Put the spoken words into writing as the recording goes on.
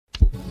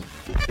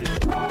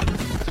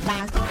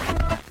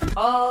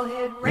All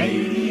Hit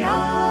Radio.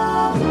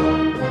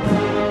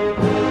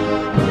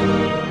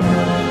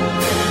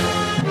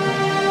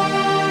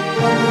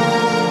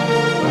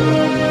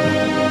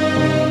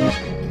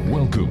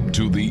 Welcome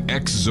to the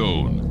X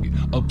Zone,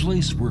 a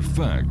place where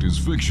fact is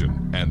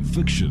fiction and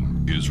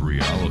fiction is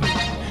reality.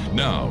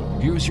 Now,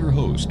 here's your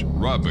host,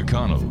 Rob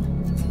McConnell.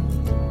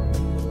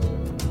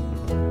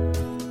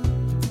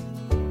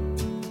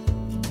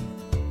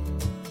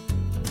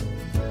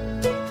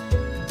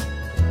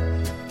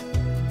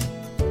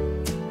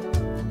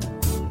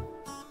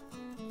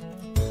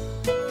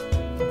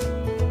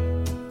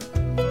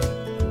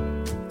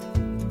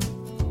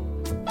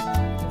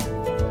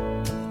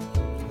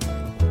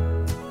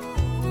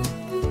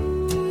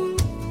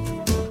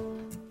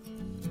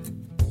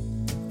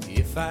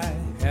 If I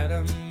had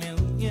 $1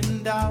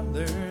 million,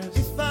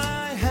 if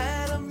I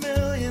had $1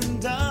 million,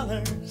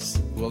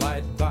 well,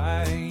 I'd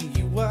buy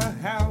you a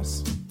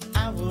house.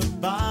 I would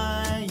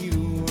buy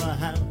you a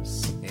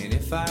house. And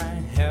if I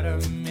had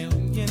 $1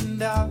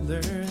 million,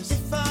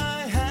 if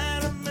I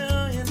had $1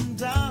 million,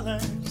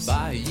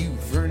 buy you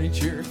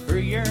furniture for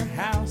your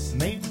house.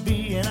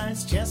 Maybe a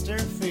nice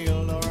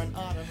Chesterfield or an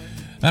ottoman.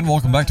 And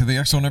welcome back to the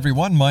X Zone,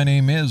 everyone. My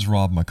name is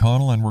Rob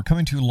McConnell, and we're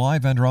coming to you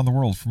live and around the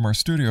world from our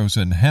studios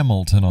in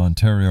Hamilton,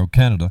 Ontario,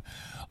 Canada,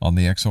 on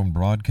the X Zone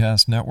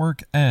Broadcast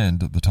Network and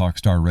the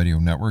Talkstar Radio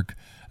Network,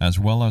 as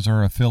well as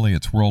our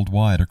affiliates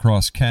worldwide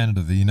across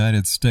Canada, the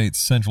United States,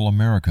 Central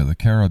America, the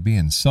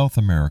Caribbean, South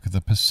America, the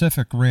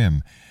Pacific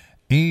Rim,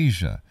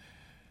 Asia,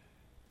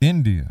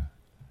 India,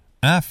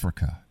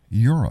 Africa,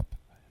 Europe.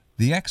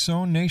 The X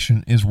Zone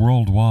Nation is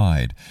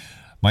worldwide.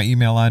 My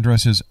email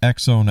address is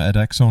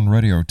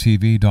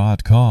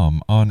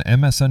xzone@xzoneradiotv.com, on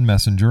MSN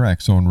Messenger,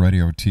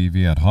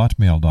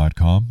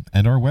 xzoneradiotv@hotmail.com,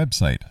 and our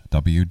website,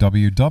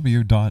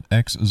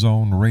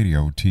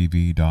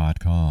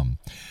 www.xzoneradiotv.com.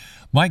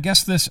 My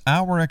guest this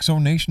hour, X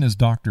Zone Nation, is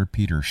Dr.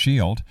 Peter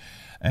Shield,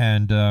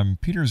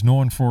 and Peter's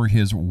known for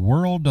his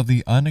World of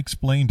the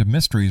Unexplained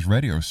Mysteries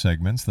radio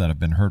segments that have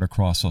been heard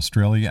across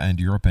Australia and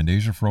Europe and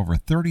Asia for over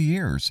 30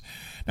 years.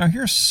 Now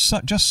here's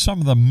just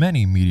some of the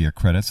many media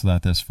credits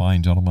that this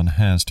fine gentleman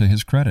has to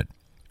his credit.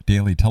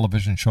 Daily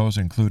television shows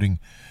including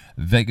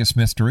Vegas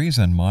Mysteries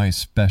and My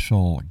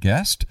Special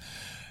Guest,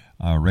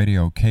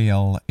 Radio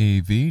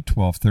KLAV,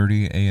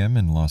 1230 AM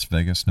in Las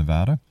Vegas,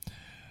 Nevada.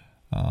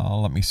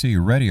 Let me see,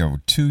 Radio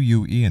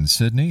 2UE in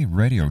Sydney,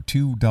 Radio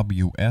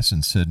 2WS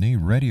in Sydney,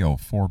 Radio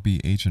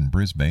 4BH in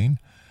Brisbane,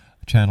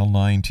 Channel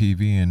 9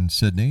 TV in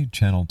Sydney,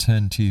 Channel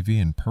 10 TV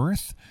in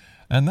Perth,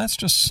 and that's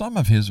just some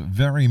of his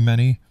very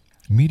many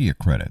media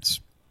credits.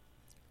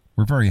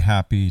 We're very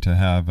happy to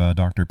have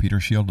Dr.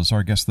 Peter Shield as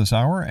our guest this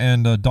hour,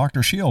 and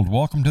Dr. Shield,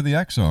 welcome to the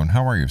X Zone.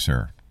 How are you,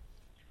 sir?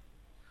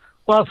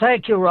 Well,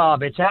 thank you,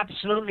 Rob. It's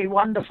absolutely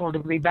wonderful to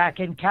be back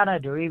in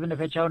Canada, even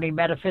if it's only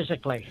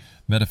metaphysically.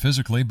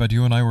 Metaphysically, but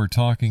you and I were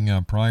talking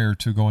prior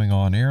to going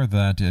on air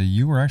that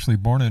you were actually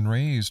born and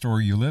raised, or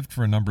you lived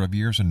for a number of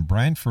years in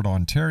Brantford,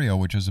 Ontario,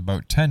 which is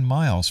about 10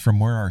 miles from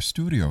where our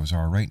studios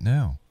are right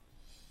now.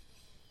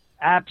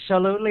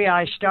 Absolutely.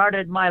 I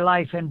started my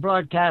life in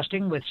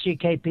broadcasting with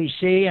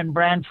CKPC in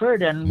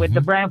Brantford and with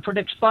the Brantford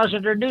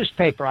Expositor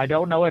newspaper. I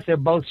don't know if they're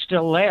both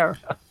still there.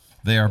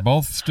 They are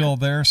both still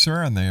there,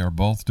 sir, and they are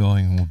both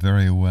doing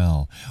very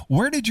well.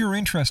 Where did your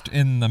interest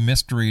in the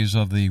mysteries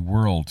of the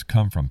world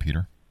come from,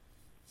 Peter?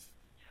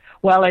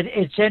 Well,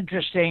 it's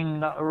interesting,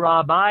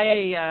 Rob.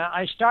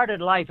 I started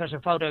life as a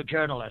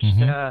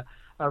photojournalist,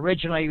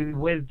 originally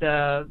with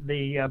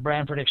the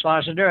Brantford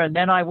Expositor, and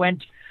then I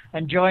went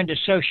and joined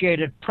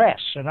Associated Press,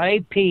 and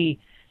AP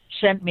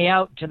sent me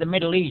out to the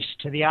Middle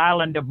East, to the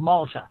island of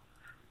Malta,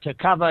 to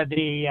cover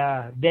the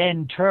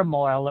then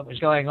turmoil that was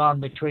going on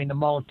between the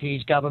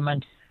Maltese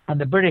government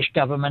and the British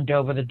government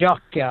over the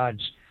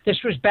dockyards.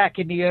 This was back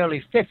in the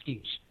early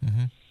 50s.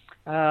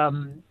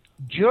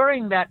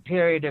 During that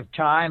period of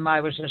time,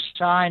 I was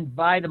assigned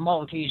by the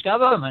Maltese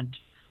government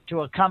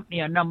to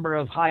accompany a number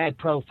of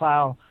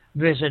high-profile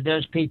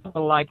visitors,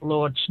 people like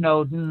Lord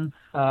Snowden,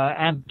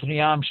 Anthony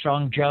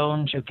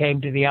Armstrong-Jones, who came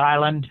to the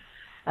island,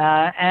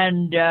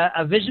 and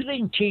a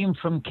visiting team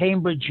from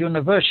Cambridge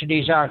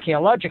University's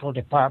archaeological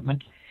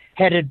department,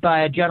 headed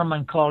by a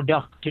gentleman called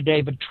Dr.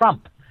 David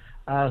Trump,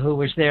 who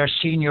was their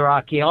senior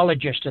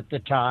archaeologist at the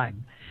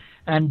time.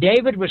 And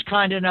David was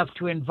kind enough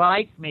to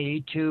invite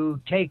me to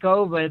take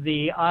over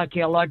the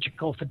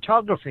archaeological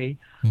photography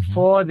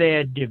for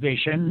their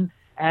division,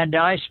 and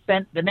I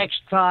spent the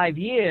next 5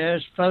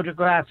 years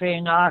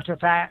photographing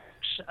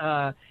artifacts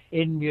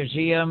in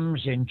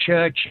museums, in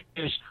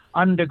churches,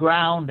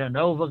 underground and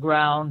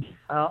overground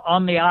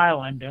on the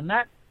island. And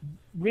that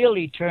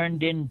really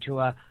turned into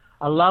a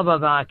love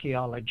of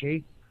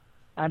archaeology.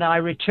 And I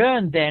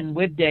returned then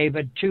with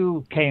David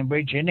to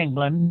Cambridge in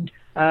England,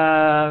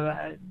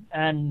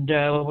 and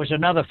was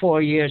another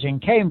 4 years in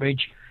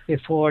Cambridge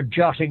before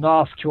jotting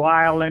off to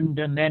Ireland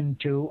and then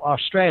to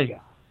Australia.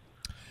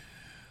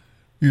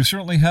 You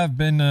certainly have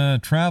been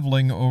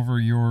traveling over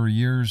your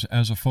years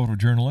as a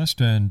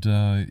photojournalist, and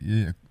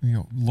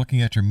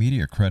looking at your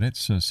media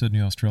credits: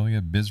 Sydney,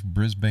 Australia;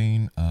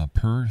 Brisbane,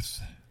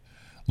 Perth,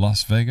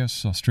 Las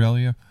Vegas,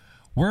 Australia.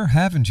 Where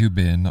haven't you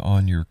been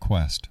on your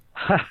quest?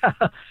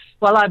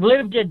 Well, I've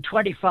lived in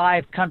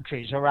 25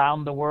 countries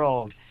around the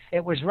world.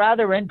 It was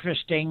rather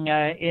interesting.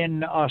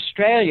 In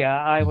Australia,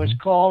 I was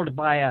called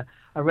by a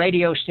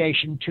radio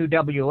station,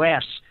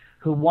 2WS,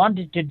 who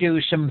wanted to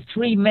do some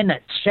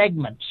 3-minute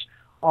segments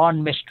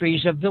on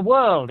mysteries of the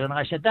world. And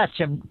I said, that's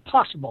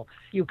impossible.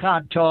 You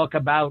can't talk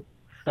about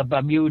the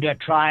Bermuda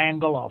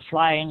Triangle or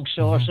flying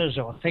saucers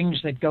or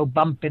things that go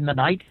bump in the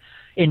night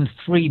in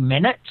 3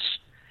 minutes.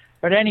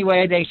 But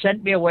anyway, they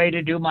sent me away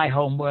to do my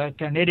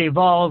homework, and it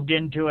evolved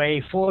into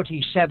a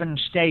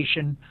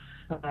 47-station,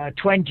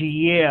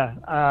 20-year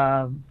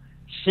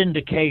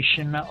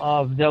syndication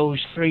of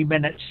those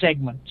 3-minute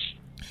segments.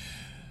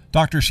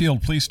 Dr.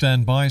 Shield, please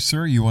stand by,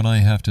 sir. You and I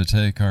have to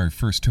take our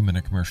first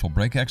 2-minute commercial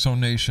break. Exo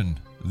Nation,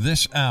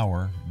 this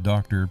hour,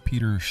 Dr.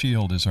 Peter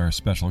Shield is our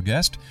special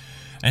guest,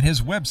 and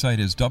his website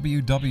is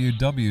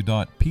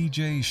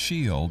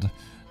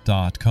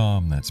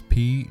www.pjshield.com. That's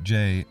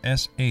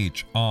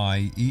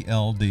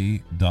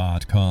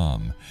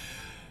PJSHIELD.com.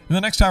 In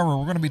the next hour,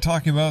 we're going to be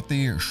talking about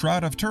the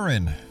Shroud of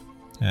Turin,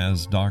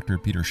 as Dr.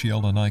 Peter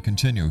Shield and I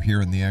continue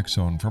here in the X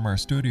Zone from our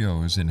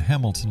studios in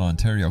Hamilton,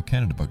 Ontario,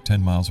 Canada, about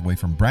 10 miles away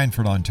from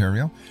Brantford,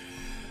 Ontario,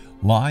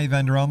 live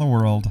and around the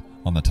world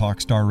on the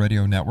Talkstar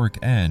Radio Network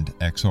and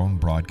X Zone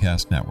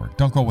Broadcast Network.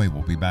 Don't go away.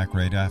 We'll be back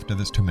right after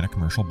this 2-minute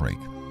commercial break.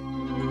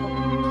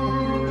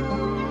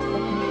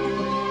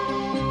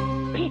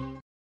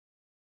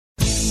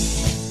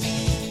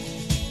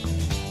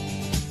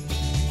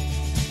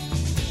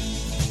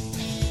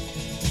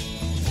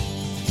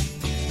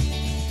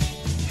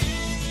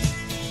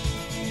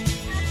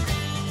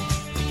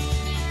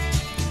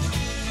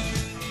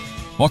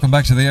 Welcome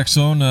back to the X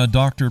Zone.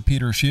 Dr.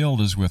 Peter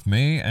Shield is with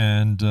me,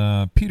 and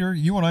Peter,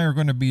 you and I are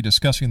going to be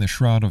discussing the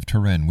Shroud of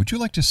Turin. Would you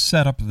like to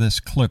set up this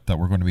clip that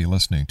we're going to be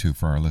listening to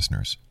for our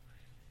listeners?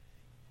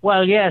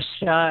 Well, yes.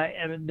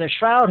 The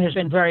Shroud has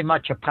been very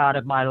much a part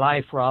of my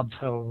life, Rob,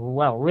 for,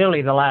 well,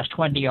 really the last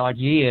 20-odd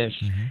years.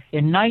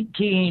 In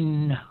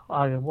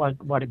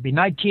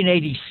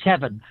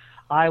 1987,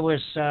 I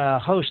was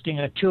hosting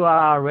a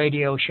 2-hour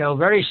radio show,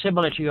 very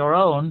similar to your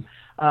own,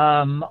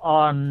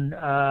 on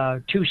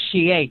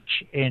 2CH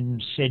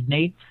in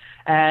Sydney,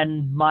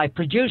 and my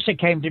producer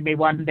came to me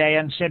one day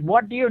and said,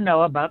 "What do you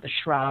know about the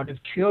Shroud of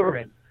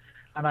Turin?"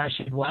 And I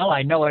said, "Well,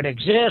 I know it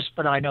exists,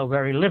 but I know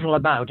very little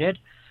about it."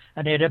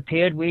 And it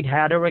appeared we'd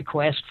had a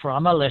request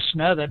from a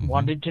listener that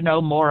wanted to know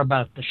more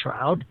about the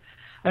Shroud.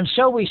 And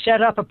so we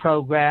set up a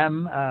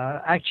program.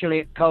 Actually,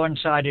 it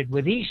coincided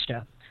with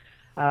Easter.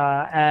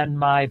 And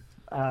my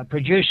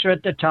producer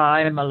at the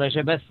time,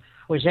 Elizabeth,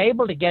 was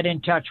able to get in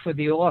touch with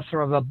the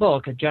author of a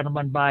book, a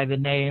gentleman by the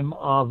name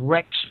of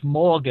Rex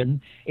Morgan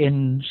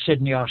in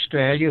Sydney,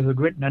 Australia, who'd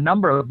written a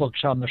number of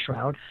books on the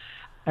Shroud.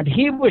 And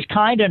he was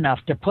kind enough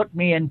to put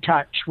me in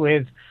touch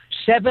with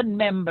 7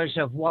 members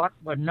of what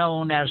were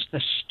known as the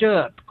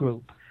STIRP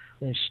group.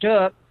 The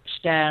STIRP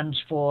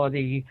stands for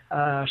the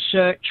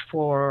Search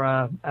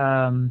for,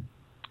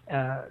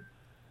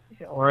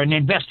 or an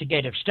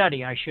investigative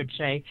study, I should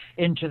say,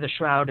 into the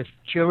Shroud of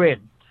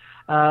Turin.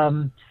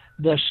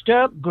 The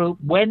STIRP group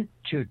went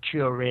to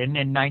Turin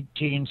in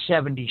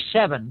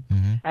 1977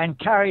 and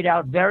carried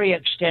out very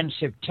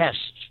extensive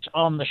tests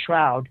on the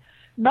Shroud,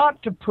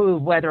 not to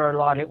prove whether or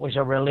not it was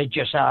a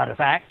religious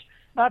artifact,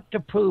 not to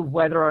prove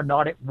whether or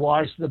not it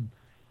was the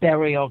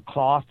burial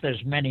cloth,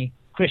 as many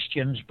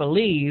Christians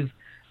believe,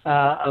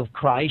 of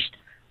Christ,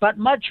 but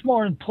much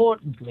more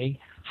importantly,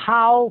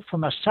 how,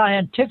 from a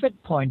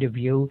scientific point of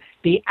view,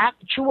 the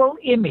actual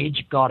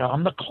image got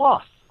on the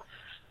cloth.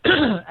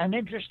 And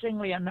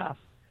interestingly enough,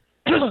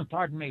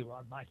 pardon me,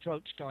 Rod, my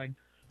throat's going.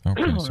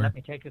 Okay, sir. Let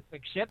me take a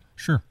quick sip.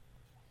 Sure.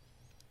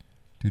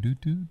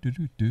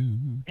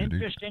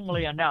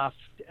 Interestingly enough,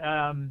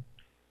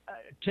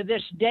 to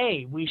this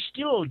day, we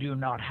still do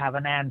not have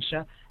an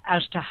answer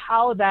as to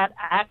how that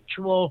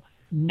actual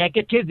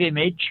negative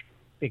image,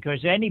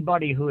 because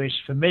anybody who is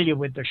familiar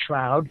with the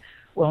Shroud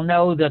will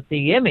know that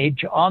the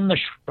image on the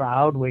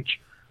Shroud, which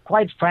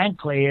quite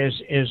frankly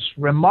is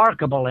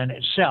remarkable in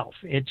itself,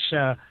 it's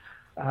a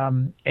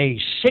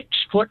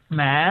 6-foot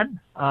man,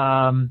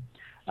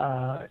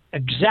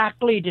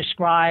 exactly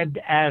described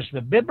as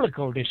the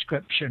biblical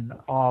description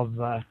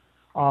of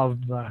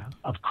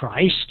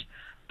Christ,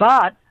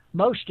 but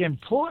most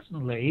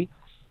importantly,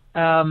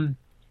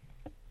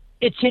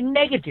 it's in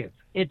negative.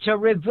 It's a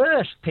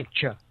reverse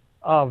picture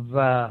of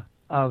the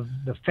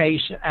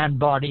face and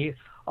body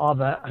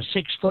of a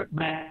 6-foot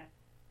man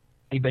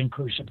been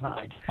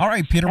crucified. All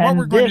right, Peter, what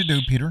we're going to do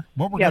is we're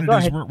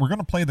going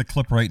to play the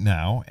clip right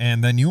now,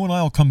 and then you and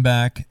I will come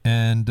back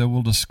and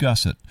we'll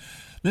discuss it.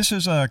 This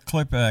is a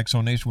clip,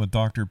 Exonation, with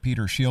Dr.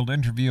 Peter Shield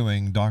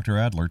interviewing Dr.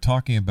 Adler,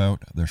 talking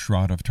about the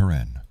Shroud of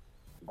Turin.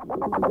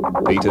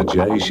 Peter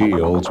J.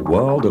 Shield's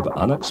World of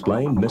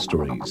Unexplained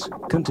Mysteries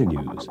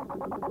continues.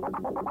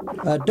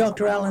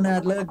 Dr. Alan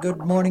Adler, good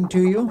morning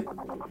to you.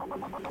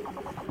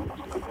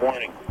 Good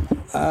morning.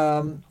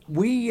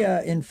 We,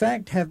 in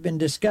fact, have been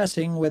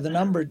discussing with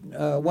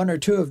one or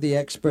two of the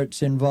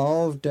experts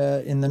involved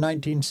in the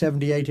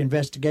 1978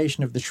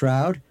 investigation of the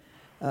shroud,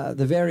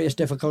 the various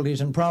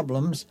difficulties and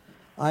problems.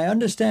 I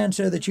understand,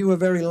 sir, that you were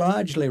very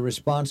largely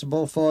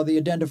responsible for the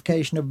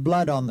identification of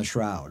blood on the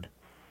shroud.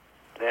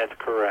 That's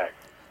correct.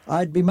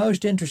 I'd be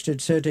most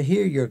interested, sir, to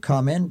hear your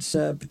comments,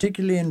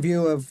 particularly in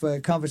view of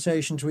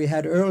conversations we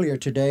had earlier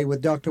today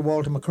with Dr.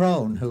 Walter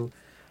McConnell, who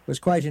was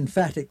quite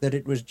emphatic that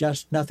it was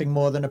just nothing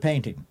more than a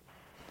painting.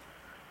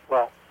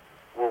 Well,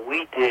 what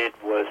we did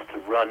was to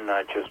run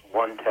not just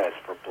one test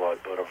for blood,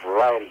 but a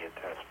variety of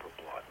tests for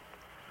blood.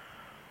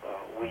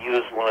 We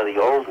used one of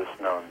the oldest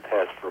known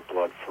tests for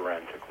blood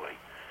forensically,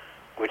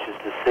 which is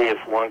to see if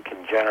one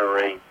can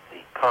generate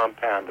the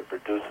compound that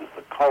produces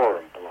the color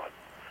in blood.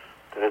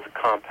 That is a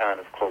compound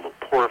that's called a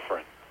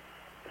porphyrin.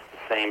 It's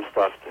the same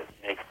stuff that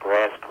makes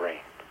grass green.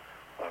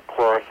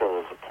 Chlorophyll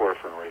is a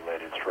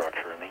porphyrin-related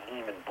structure, and the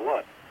heme in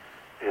blood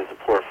is a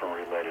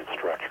porphyrin-related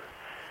structure.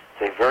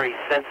 It's a very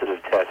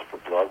sensitive test for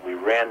blood. We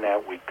ran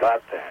that. We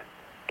got that.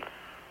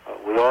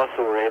 We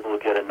also were able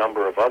to get a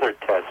number of other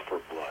tests for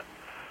blood.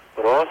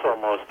 But also,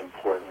 most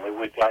importantly,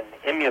 we've gotten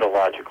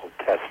immunological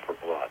tests for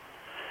blood.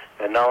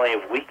 And not only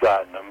have we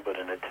gotten them, but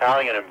an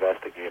Italian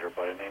investigator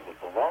by the name of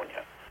Bologna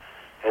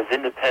has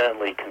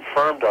independently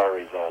confirmed our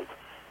results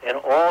and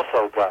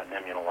also gotten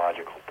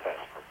immunological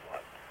tests for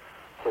blood.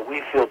 So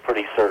we feel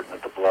pretty certain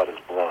that the blood is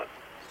blood.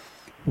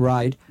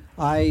 Right.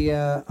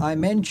 I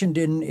mentioned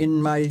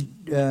in my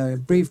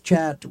brief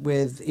chat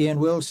with Ian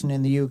Wilson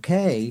in the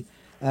UK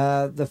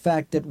the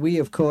fact that we,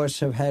 of course,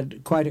 have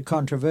had quite a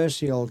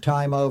controversial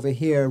time over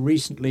here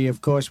recently, of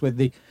course, with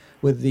the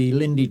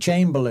Lindy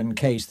Chamberlain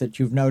case that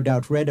you've no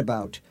doubt read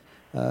about,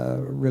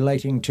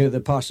 relating to the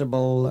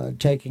possible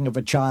taking of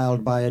a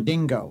child by a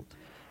dingo.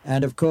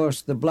 And, of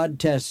course, the blood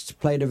tests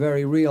played a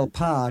very real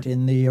part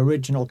in the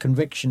original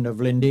conviction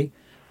of Lindy.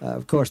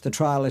 Of course, the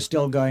trial is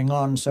still going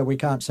on, so we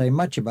can't say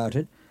much about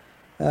it.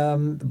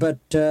 But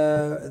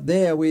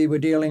there we were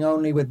dealing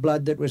only with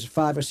blood that was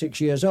 5 or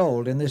 6 years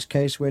old. In this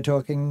case, we're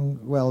talking,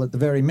 well, at the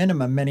very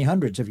minimum, many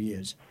hundreds of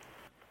years.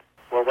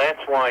 Well,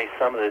 that's why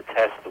some of the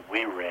tests that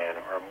we ran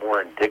are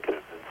more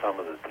indicative than some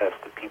of the tests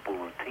that people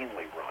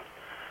routinely run.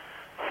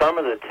 Some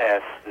of the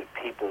tests that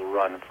people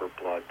run for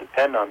blood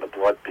depend on the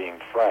blood being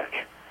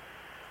fresh.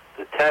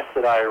 The test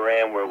that I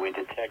ran where we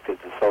detected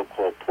the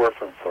so-called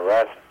porphyrin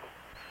fluorescence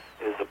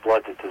is a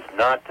blood that does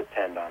not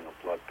depend on the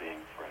blood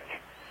being fresh,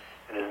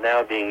 and is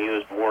now being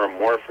used more and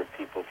more for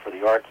people for the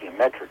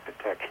archaeometric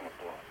detection of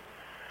blood.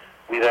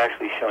 We've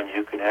actually shown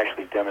you can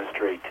actually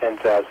demonstrate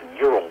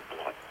 10,000-year-old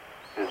blood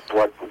is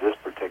blood with this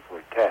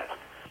particular test,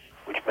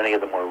 which many of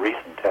the more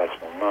recent tests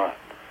will not.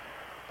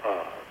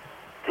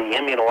 The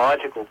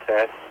immunological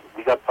tests,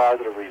 we got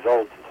positive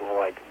results, is all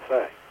I can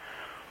say.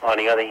 On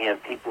the other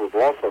hand, people have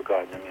also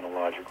gotten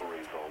immunological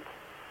results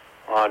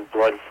on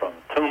blood from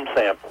tomb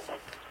samples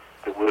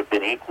that would have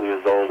been equally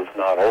as old, if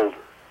not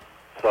older.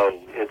 So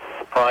it's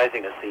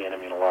surprising to see an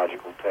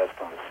immunological test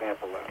on a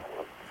sample that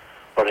old.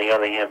 But on the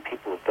other hand,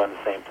 people have done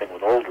the same thing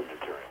with older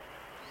material.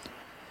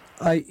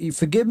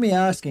 Forgive me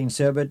asking,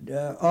 sir, but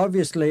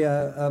obviously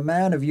a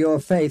man of your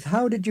faith,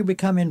 how did you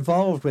become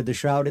involved with the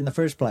shroud in the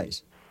first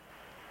place?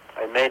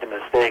 I made the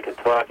mistake of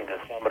talking to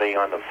somebody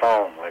on the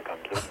phone like I'm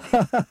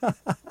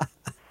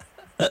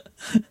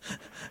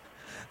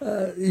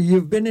doing.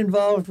 You've been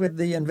involved with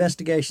the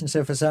investigation,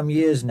 sir, for some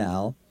years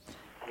now.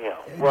 Yeah,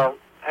 well,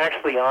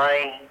 actually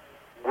I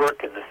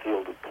work in the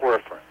field of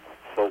porphyrin,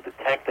 so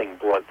detecting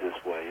blood this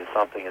way is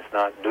something that's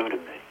not new to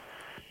me.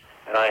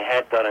 And I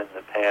had done it in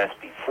the past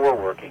before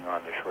working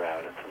on the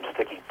shroud in some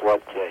sticky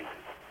blood cases.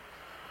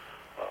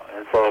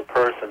 And so a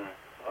person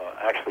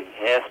actually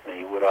asked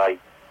me, would I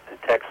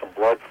detect some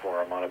blood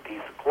for him on a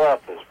piece of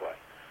cloth this way?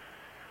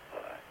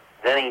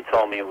 Then he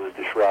told me it was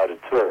the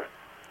shrouded Turin.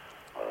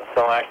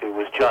 So actually it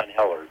was John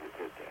Heller that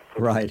did that.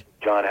 So right.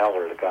 John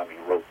Heller that got me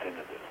roped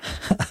into this.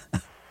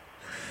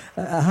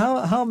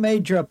 How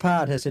major a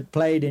part has it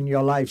played in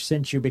your life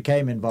since you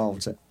became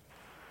involved, sir?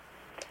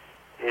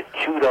 It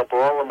chewed up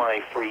all of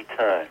my free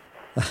time.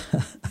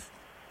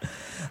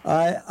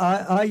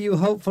 Are you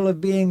hopeful of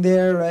being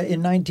there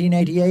in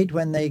 1988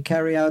 when they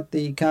carry out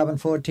the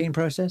carbon-14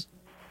 process?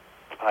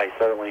 I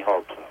certainly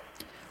hope so.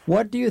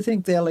 What do you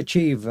think they'll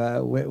achieve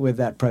with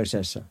that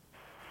process, sir?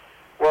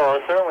 Well,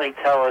 it'll certainly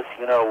tell us,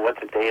 what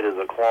the date of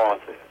the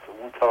cloth is. It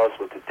won't tell us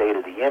what the date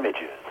of the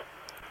image is.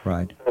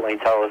 Right. It'll certainly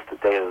tell us the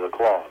date of the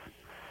cloth.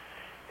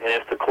 And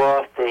if the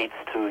cloth dates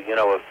to,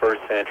 a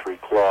first-century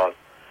cloth,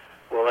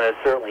 well, then it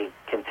certainly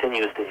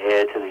continues to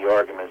add to the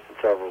arguments that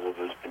several of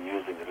us have been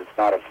using that it's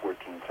not a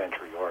 14th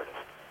century artist.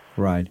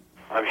 Right.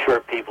 I'm sure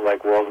people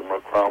like Walter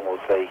McConnell will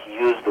say he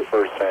used the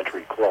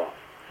first-century cloth.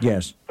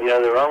 Yes.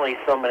 There are only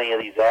so many of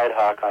these ad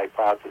hoc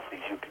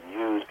hypotheses you can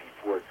use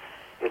before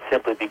it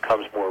simply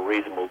becomes more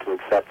reasonable to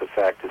accept the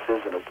fact this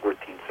isn't a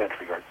 14th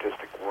century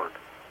artistic work.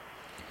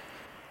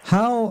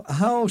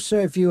 How,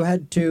 sir, if you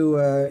had to,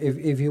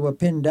 if you were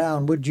pinned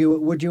down, would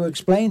you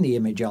explain the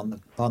image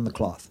on the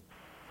cloth?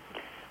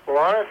 Well,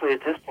 honestly, at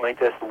this point,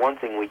 that's the one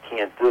thing we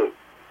can't do.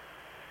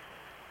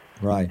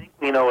 Right. We think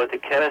we know what the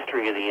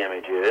chemistry of the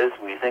image is.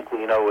 We think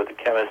we know what the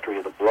chemistry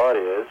of the blood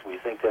is. We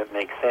think that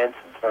makes sense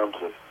in terms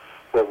of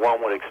what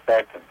one would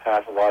expect in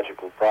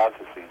pathological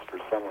processes for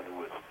someone who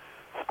was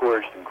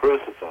scourged and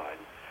crucified.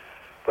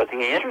 But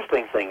the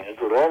interesting thing is,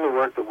 with all the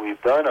work that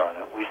we've done on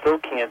it, we still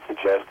can't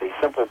suggest a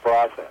simple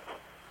process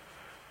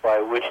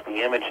by which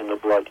the image and the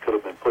blood could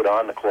have been put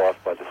on the cloth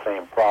by the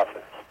same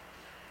process.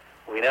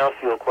 We now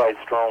feel quite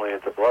strongly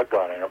that the blood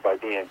got in there by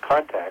being in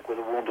contact with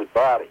a wounded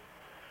body.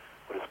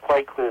 But it's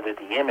quite clear that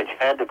the image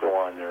had to go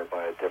on there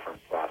by a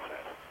different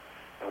process.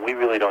 And we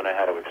really don't know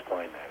how to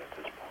explain that at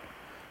this point.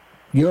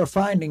 Your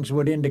findings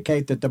would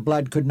indicate that the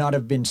blood could not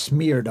have been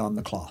smeared on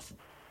the cloth.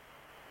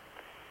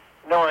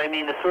 No, I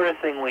mean, the sort of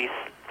thing we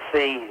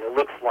see, it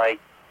looks like,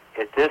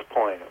 at this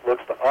point, it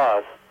looks to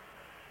us,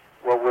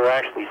 what we're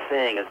actually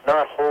seeing is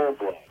not whole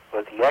blood,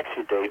 but the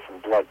exudate from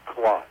blood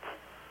clots.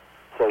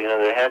 So,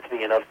 there had to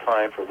be enough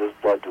time for this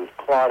blood to have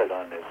clotted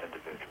on this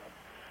individual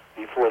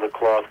before the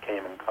cloth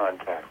came in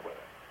contact with it.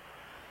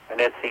 And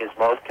that seems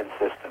most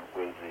consistent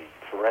with the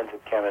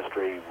forensic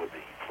chemistry, with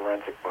the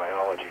forensic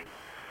biology,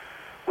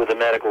 with the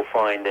medical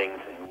findings,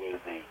 and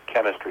with the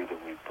chemistry that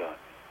we've done.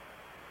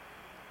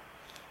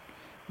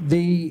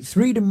 The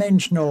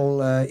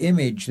three-dimensional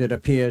image that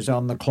appears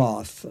on the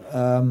cloth,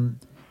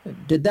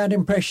 did that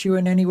impress you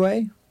in any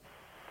way?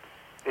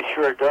 It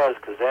sure does,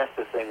 because that's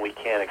the thing we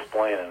can't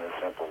explain in a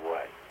simple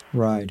way.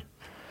 Right.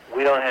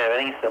 We don't have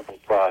any simple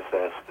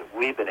process that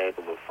we've been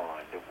able to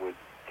find that would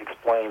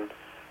explain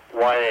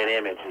why that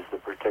image is the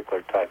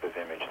particular type of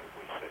image that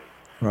we see.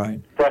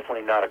 Right.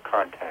 Definitely not a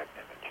contact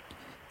image.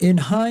 In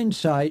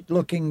hindsight,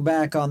 looking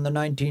back on the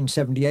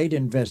 1978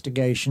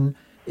 investigation,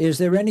 is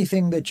there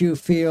anything that you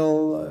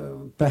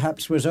feel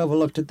perhaps was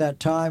overlooked at that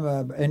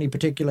time, any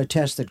particular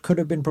test that could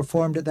have been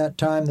performed at that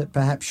time that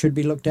perhaps should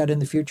be looked at in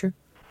the future?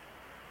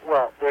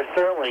 Well, there's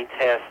certainly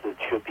tests that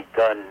should be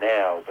done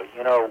now, but,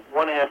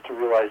 one has to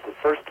realize the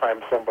first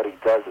time somebody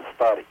does a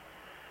study,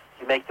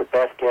 you make the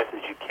best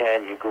guesses you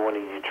can, you go in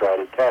and you try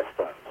to test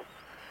those.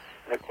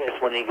 And, of course,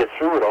 when you get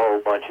through with a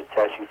whole bunch of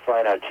tests, you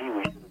find out, gee,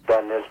 we should have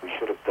done this, we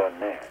should have done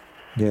that.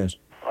 Yes.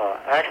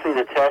 Actually,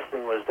 the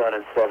testing was done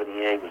in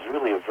 78 was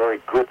really a very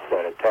good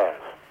set of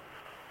tests.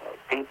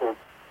 People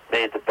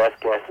made the best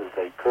guesses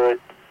they could,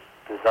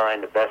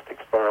 designed the best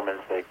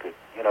experiments they could,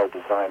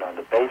 design on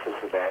the basis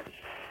of that,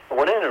 and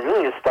went in and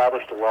really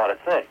established a lot of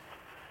things.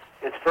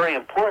 It's very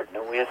important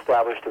that we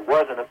established it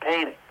wasn't a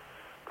painting,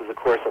 because, of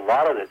course, a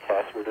lot of the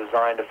tests were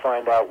designed to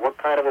find out what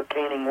kind of a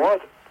painting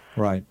was it.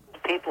 Right.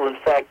 People, in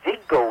fact,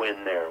 did go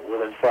in there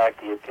with, in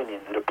fact, the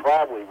opinion that it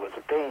probably was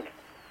a painting.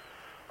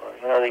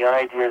 The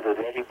idea that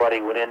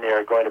anybody went in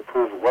there going to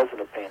prove it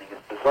wasn't a painting is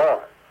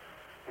bizarre,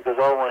 because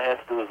all one has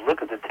to do is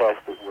look at the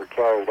tests that were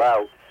carried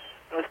out.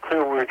 It was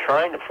clear we were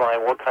trying to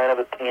find what kind of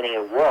a painting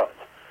it was.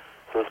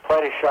 So it's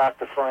quite a shock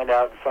to find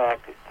out, in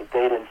fact, that the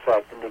data, in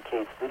fact,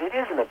 indicates that it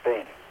isn't a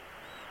painting.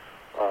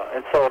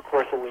 And so, of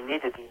course, what we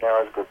need to do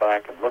now is go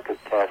back and look at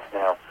tests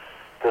now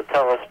to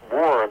tell us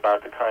more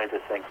about the kinds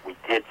of things we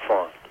did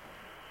find.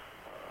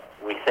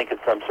 We think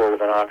it's some sort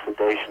of an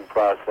oxidation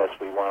process.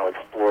 We want to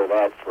explore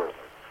that further.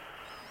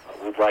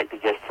 We'd like to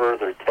get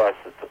further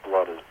tests that the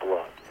blood is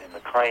blood and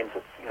the kinds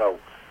of,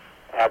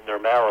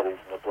 abnormalities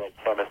in the blood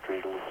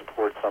chemistry to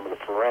support some of the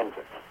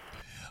forensics.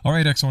 All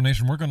right,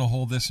 Exonation, we're going to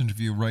hold this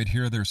interview right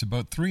here. There's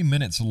about 3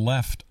 minutes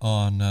left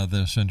on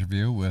this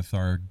interview with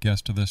our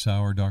guest of this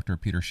hour, Dr.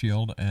 Peter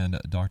Shield and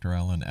Dr.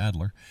 Alan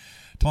Adler,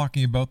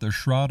 talking about the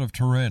Shroud of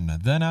Turin.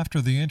 Then after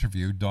the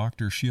interview,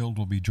 Dr. Shield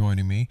will be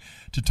joining me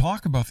to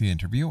talk about the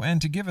interview and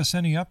to give us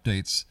any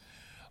updates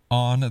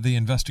on the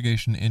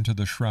investigation into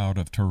the Shroud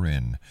of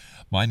Turin.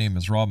 My name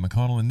is Rob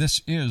McConnell, and this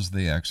is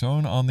the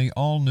X-Zone on the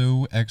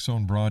all-new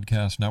X-Zone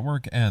Broadcast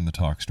Network and the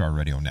Talkstar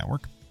Radio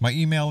Network. My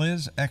email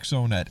is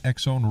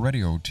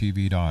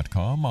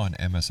xzone@xzoneradiotv.com, on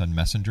MSN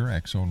Messenger,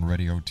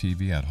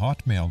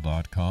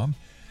 xzoneradiotv@hotmail.com,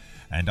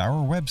 and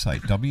our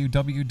website,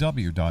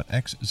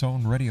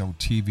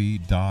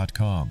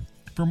 www.xzoneradiotv.com.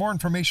 For more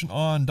information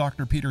on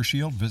Dr. Peter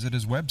Shield, visit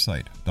his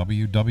website,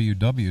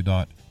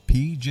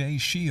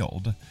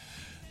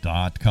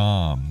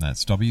 www.pjshield.com.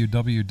 That's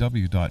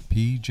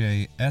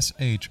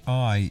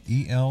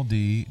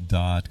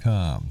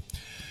www.pjshield.com.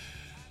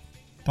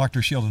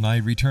 Dr. Shield and I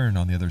return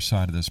on the other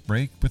side of this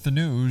break with the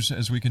news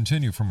as we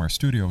continue from our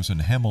studios in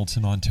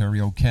Hamilton,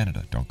 Ontario,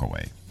 Canada. Don't go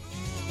away.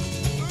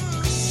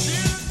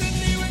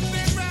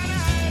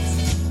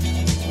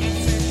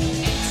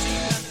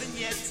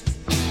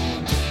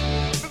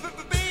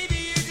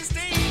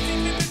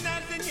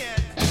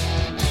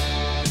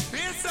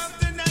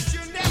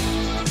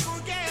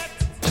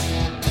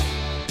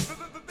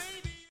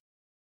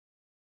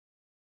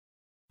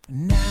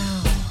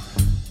 Now,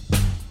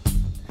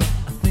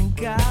 I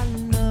think I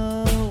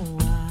know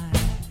why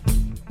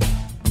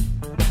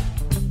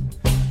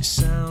it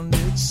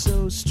sounded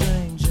so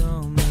strange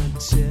on the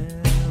telephone.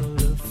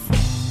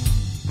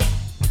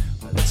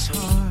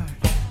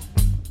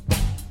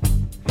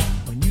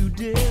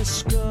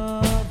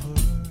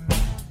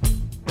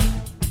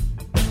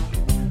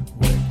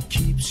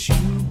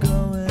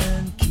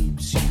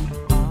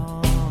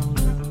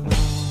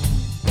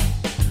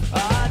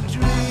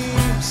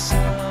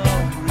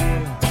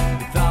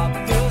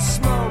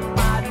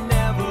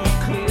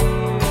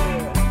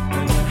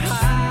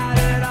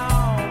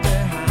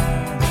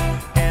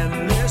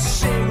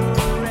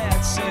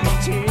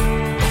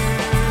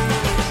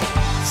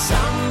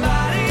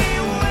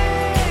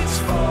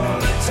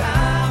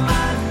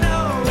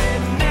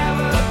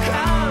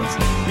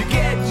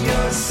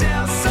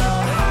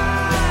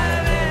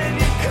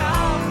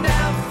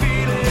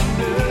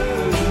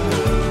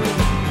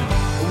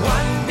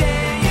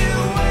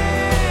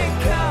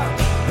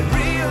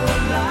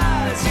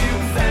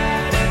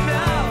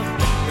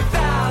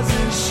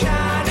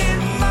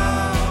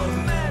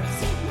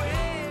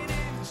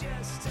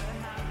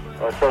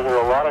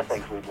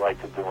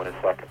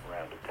 second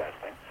round of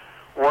testing.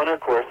 One, of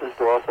course, is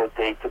to also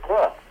date the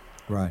cloth.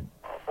 Right.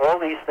 All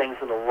these things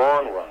in the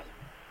long run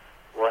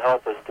will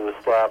help us to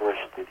establish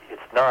that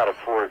it's not a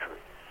forgery.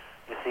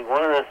 You see,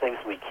 one of the things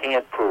we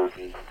can't prove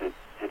is that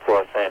it's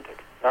authentic,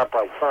 not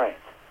by science.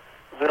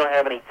 We don't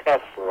have any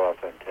tests for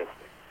authenticity.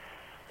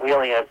 We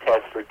only have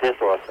tests for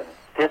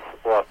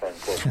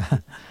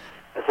disauthenticity.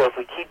 And so if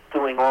we keep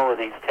doing all of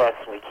these tests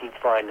and we keep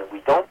finding that we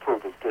don't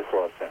prove it's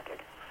disauthentic,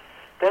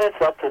 then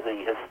it's up to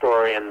the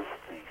historians,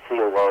 the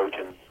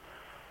theologians,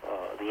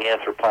 the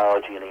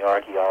anthropology and the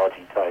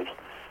archaeology types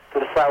to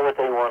decide what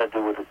they want to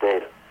do with the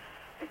data.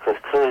 Because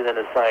clearly then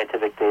the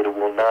scientific data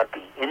will not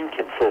be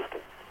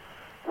inconsistent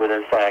with,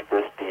 in fact,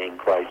 this being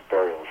Christ's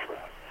burial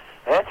shroud.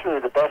 And that's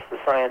really the best the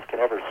science can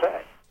ever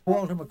say.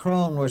 Walter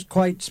McConnell was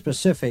quite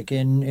specific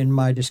in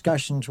my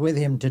discussions with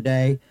him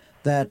today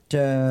that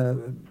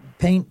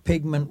paint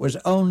pigment was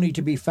only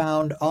to be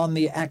found on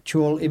the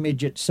actual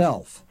image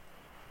itself.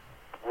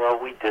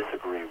 Well, we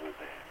disagree with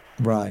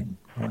that. Right.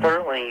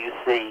 Certainly you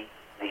see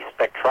the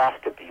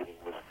spectroscopy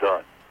that was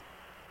done,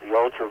 the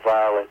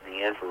ultraviolet and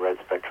the infrared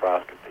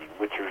spectroscopy,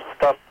 which are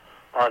stuff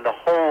on the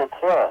whole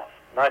cloth,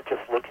 not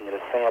just looking at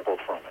a sample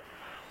from it,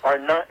 are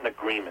not in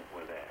agreement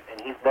with that.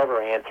 And he's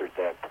never answered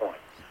that point.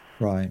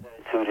 Right.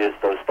 The attitude is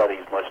those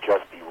studies must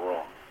just be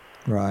wrong.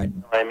 Right.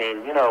 I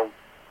mean, you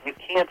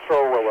can't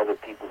throw away other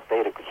people's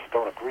data because you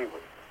don't agree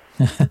with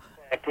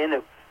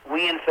it.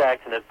 We, in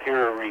fact, in the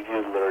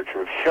peer-reviewed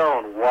literature, have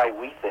shown why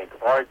we think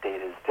our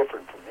data is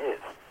different from his.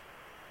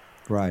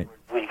 Right.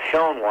 We've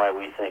shown why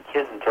we think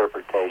his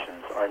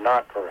interpretations are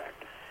not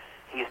correct.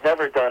 He's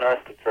never done us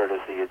the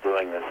courtesy of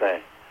doing the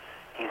same.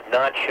 He's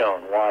not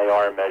shown why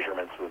our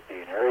measurements would be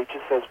in error. He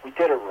just says, we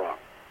did it wrong.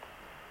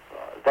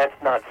 That's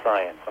not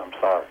science, I'm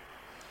sorry.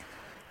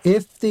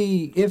 If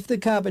the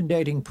carbon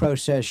dating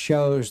process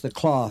shows the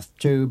cloth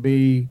to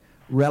be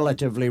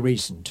relatively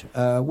recent,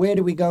 where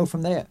do we go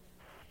from there?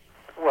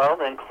 Well,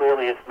 then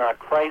clearly it's not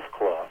Christ's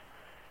cloth.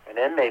 And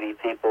then maybe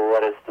people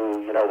let us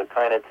do, the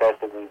kind of test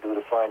that we do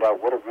to find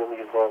out what it really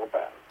is all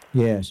about.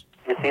 Yes.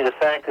 You see, the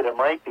fact that it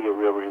might be a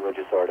real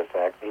religious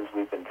artifact means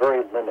we've been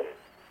very limited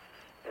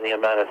in the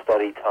amount of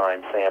study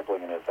time,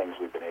 sampling, and the things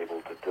we've been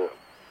able to do.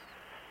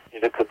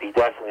 If it could be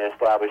definitely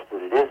established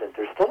that it isn't,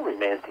 there still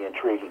remains the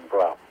intriguing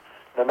problem.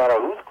 No matter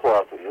whose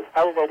cloth it is,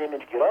 how did that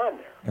image get on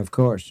there? Of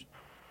course.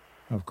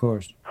 Of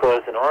course.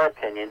 Because, in our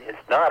opinion,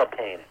 it's not a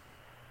painting.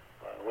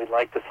 We'd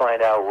like to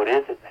find out what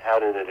is it and how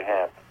did it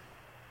happen.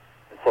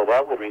 And so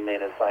that would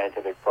remain a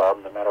scientific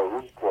problem no matter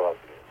whose cloth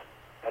it is,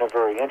 and a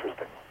very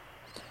interesting one.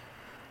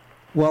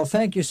 Well,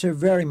 thank you so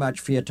very much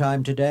for your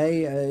time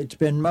today. It's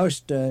been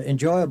most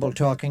enjoyable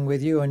talking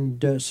with you,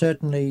 and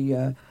certainly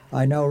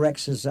I know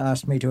Rex has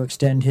asked me to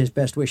extend his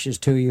best wishes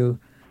to you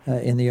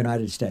in the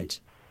United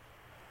States.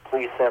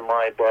 Please send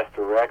my best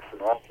to Rex,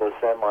 and also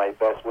send my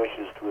best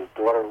wishes to his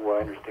daughter, who I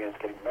understand is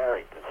getting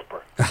married this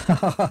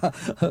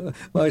spring.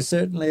 Most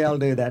certainly I'll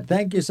do that.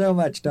 Thank you so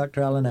much,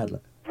 Dr. Alan Adler.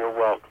 You're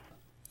welcome.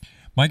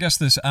 My guest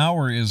this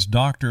hour is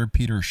Dr.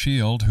 Peter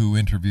Shield, who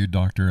interviewed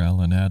Dr.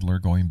 Alan Adler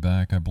going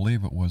back, I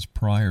believe it was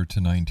prior to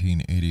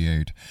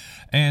 1988.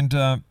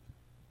 And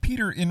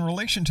Peter, in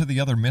relation to the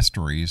other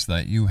mysteries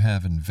that you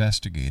have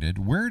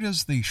investigated, where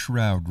does the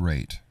shroud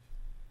rate?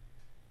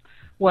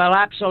 Well,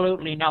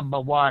 absolutely number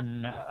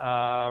one,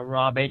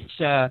 Rob.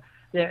 It's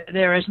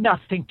there is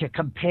nothing to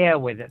compare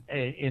with it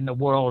in the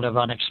world of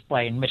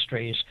unexplained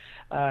mysteries.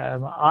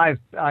 I've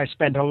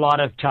spent a lot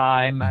of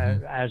time,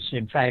 as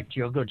in fact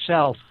your good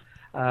self,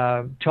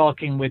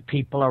 talking with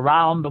people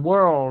around the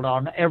world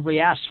on every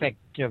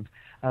aspect of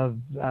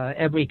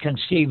every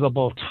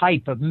conceivable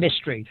type of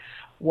mystery.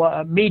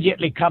 What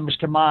immediately comes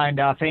to mind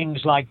are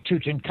things like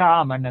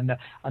Tutankhamun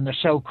and the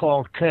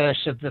so-called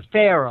curse of the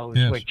pharaohs,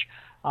 yes, which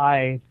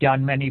I've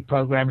done many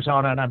programs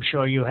on, and I'm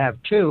sure you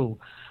have too.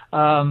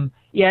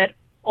 Yet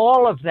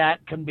all of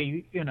that can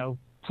be,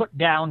 put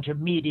down to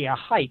media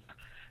hype.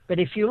 But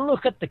if you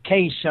look at the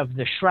case of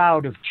the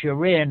Shroud of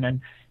Turin,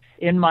 and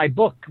in my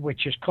book,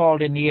 which is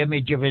called In the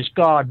Image of His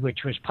God,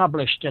 which was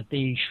published at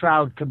the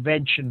Shroud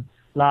Convention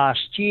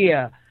last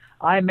year,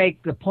 I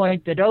make the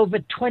point that over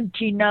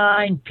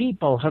 29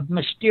 people have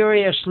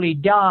mysteriously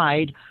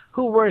died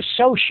who were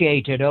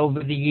associated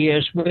over the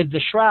years with the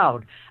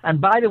Shroud.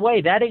 And by the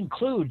way, that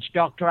includes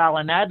Dr.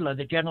 Alan Adler,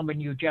 the gentleman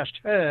you just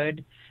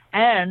heard,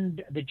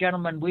 and the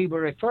gentleman we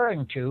were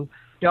referring to,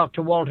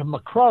 Dr. Walter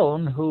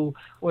McConnell, who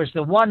was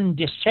the one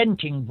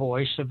dissenting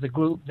voice of the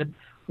group that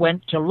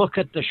went to look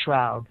at the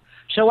Shroud.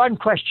 So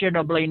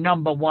unquestionably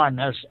number one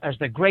as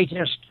the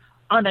greatest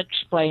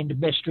unexplained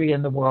mystery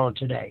in the world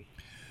today.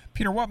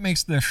 Peter, what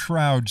makes the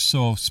Shroud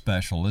so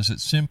special? Is it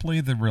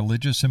simply the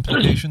religious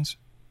implications?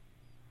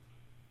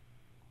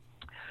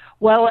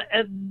 Well,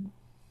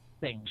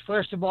 things.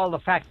 First of all, the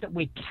fact that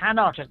we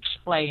cannot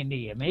explain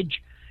the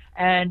image,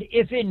 and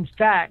if in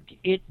fact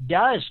it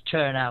does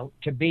turn out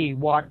to be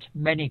what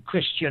many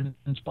Christians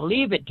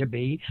believe it to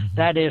be,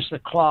 that is the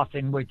cloth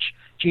in which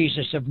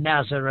Jesus of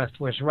Nazareth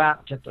was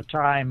wrapped at the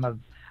time of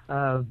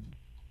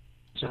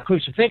the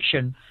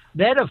crucifixion,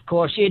 then of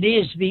course it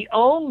is the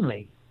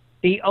only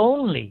the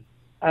only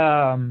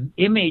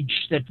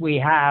image that we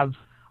have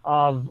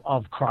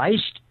of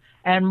Christ,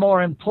 and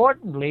more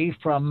importantly,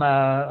 from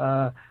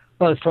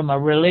both from a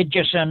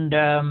religious and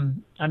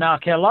an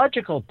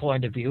archaeological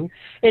point of view,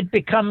 it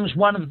becomes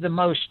one of the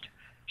most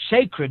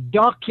sacred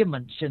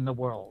documents in the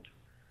world.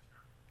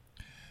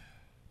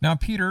 Now,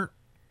 Peter,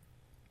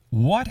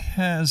 what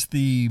has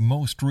the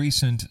most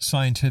recent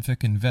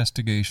scientific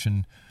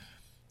investigation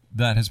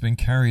that has been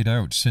carried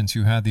out since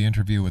you had the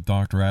interview with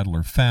Dr.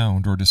 Adler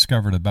found or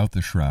discovered about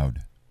the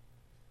shroud?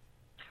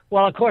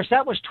 Well, of course,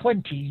 that was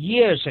 20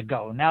 years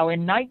ago. Now,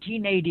 in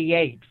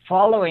 1988,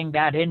 following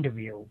that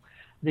interview,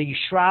 the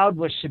shroud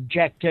was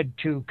subjected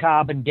to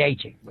carbon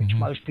dating, which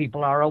most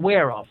people are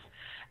aware of.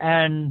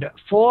 And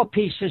 4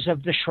 pieces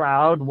of the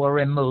shroud were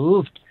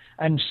removed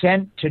and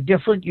sent to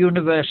different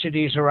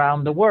universities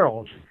around the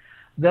world.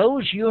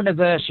 Those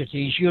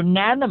universities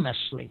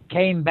unanimously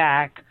came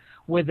back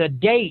with a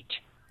date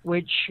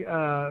which,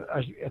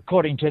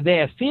 according to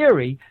their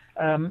theory,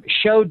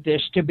 showed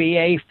this to be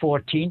a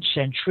 14th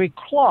century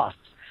cloth.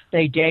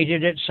 They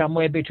dated it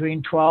somewhere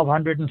between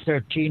 1200 and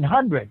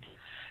 1300.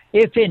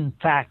 If in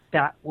fact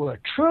that were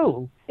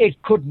true,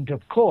 it couldn't,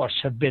 of course,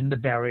 have been the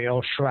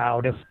burial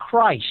shroud of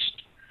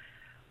Christ.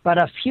 But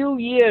a few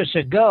years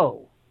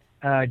ago,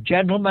 a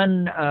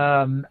gentleman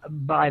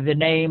by the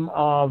name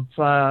of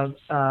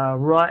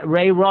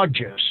Ray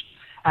Rogers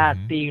at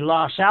the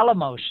Los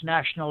Alamos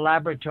National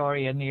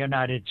Laboratory in the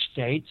United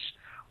States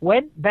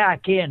went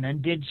back in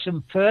and did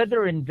some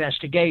further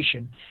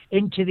investigation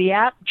into the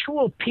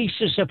actual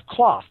pieces of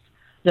cloth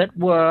that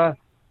were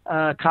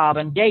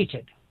carbon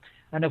dated.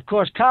 And of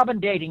course, carbon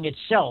dating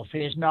itself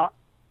is not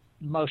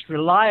the most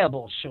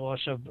reliable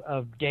source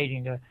of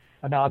dating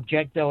an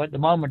object, though at the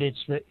moment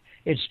it's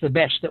the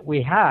best that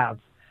we have.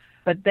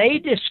 But they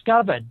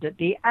discovered that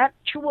the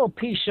actual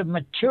piece of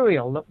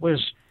material that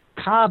was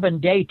carbon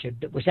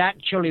dated, that was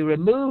actually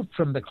removed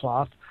from the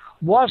cloth,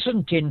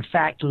 wasn't in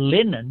fact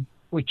linen,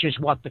 which is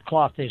what the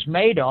cloth is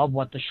made of,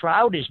 what the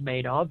shroud is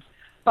made of,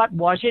 but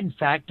was in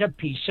fact a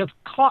piece of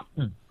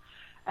cotton.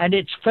 And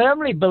it's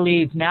firmly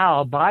believed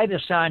now by the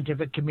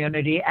scientific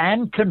community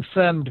and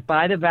confirmed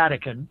by the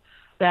Vatican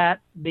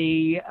that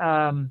the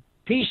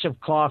piece of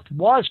cloth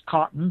was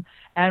cotton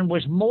and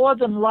was more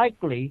than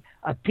likely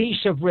a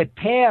piece of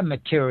repair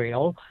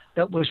material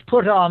that was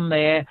put on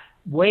there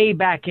way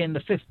back in the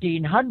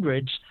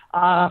 1500s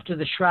after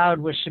the shroud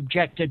was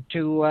subjected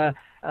to a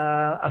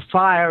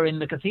fire in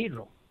the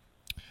cathedral.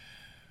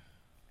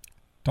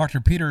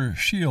 Dr. Peter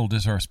Shield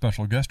is our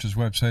special guest. His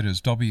website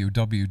is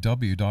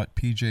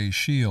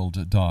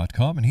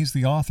www.pjshield.com, and he's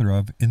the author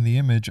of In the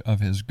Image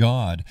of His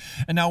God.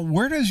 And now,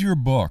 where does your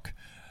book,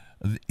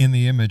 In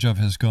the Image of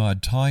His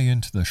God, tie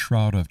into the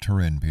Shroud of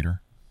Turin,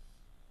 Peter?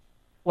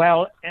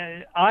 Well,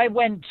 I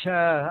went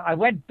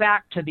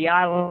back to the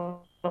island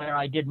where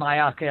I did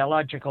my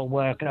archaeological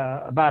work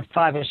about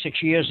 5 or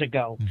 6 years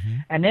ago.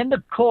 And in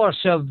the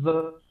course of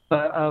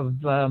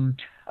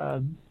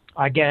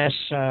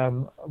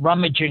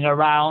rummaging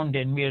around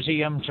in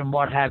museums and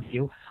what have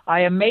you,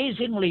 I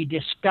amazingly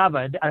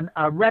discovered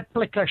a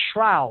replica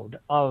shroud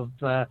of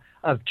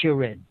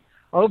Turin.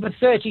 Over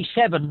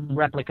 37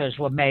 replicas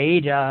were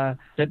made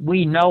that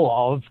we know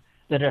of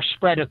that are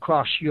spread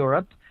across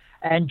Europe.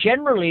 And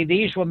generally,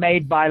 these were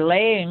made by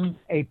laying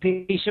a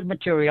piece of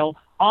material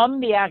on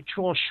the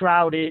actual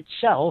shroud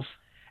itself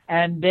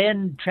and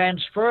then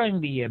transferring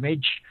the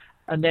image,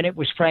 and then it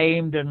was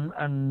framed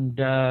and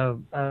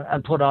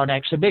put on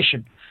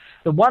exhibition.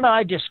 The one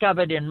I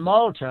discovered in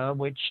Malta,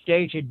 which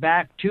dated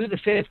back to the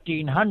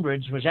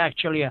 1500s, was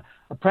actually a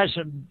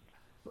present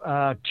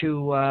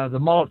to the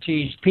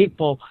Maltese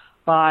people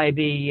by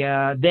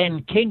the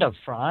then King of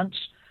France.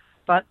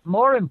 But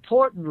more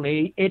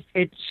importantly,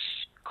 it's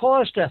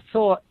caused a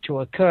thought to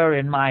occur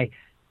in my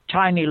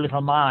tiny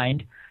little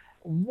mind.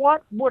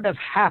 What would have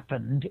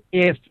happened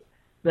if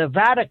the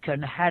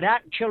Vatican had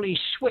actually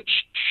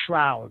switched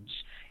shrouds?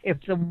 If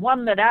the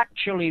one that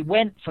actually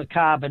went for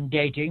carbon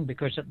dating,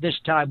 because at this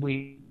time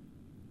we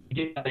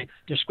did a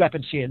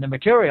discrepancy in the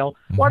material,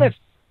 what if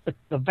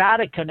the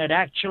Vatican had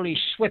actually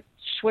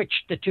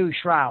switched the two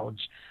shrouds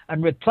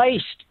and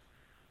replaced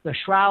the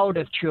Shroud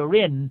of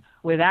Turin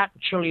with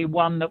actually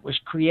one that was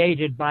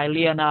created by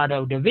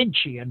Leonardo da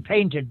Vinci and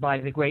painted by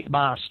the great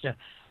master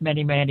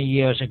many, many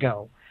years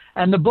ago?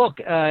 And the book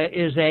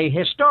is a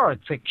historic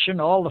fiction.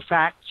 All the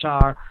facts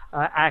are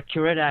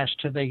accurate as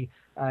to the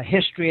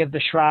history of the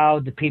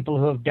shroud, the people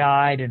who have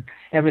died, and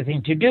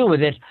everything to do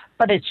with it.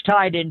 But it's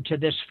tied into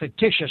this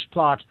fictitious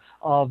plot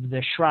of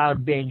the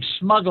shroud being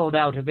smuggled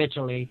out of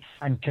Italy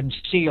and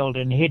concealed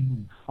and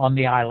hidden on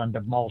the island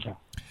of Malta.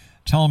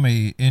 Tell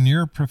me, in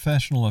your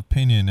professional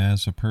opinion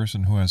as a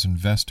person who has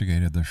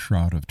investigated the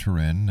Shroud of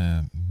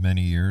Turin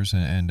many years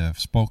and have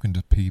spoken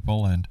to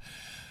people, and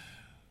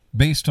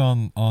based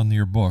on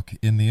your book,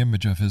 In the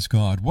Image of His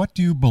God, what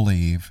do you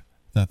believe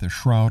that the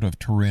Shroud of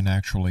Turin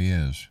actually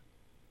is?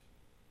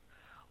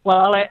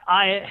 Well,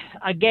 I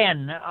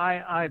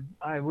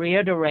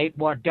reiterate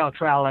what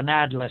Dr. Alan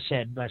Adler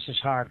said, bless his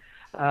heart.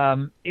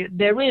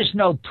 There is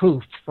no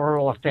proof for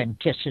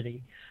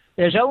authenticity.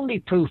 There's only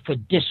proof for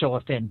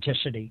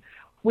disauthenticity.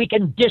 We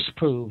can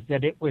disprove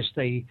that it was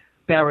the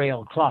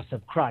burial cloth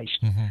of Christ.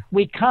 Mm-hmm.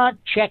 We can't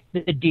check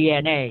the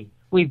DNA.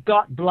 We've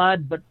got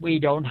blood, but we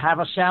don't have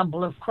a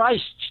sample of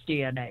Christ's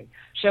DNA.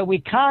 So we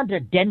can't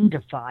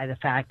identify the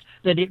fact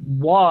that it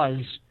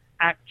was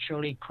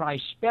actually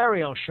Christ's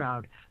burial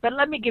shroud. But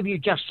let me give you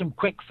just some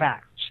quick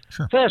facts.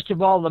 Sure. First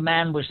of all, the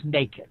man was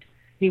naked.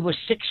 He was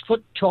 6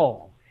 foot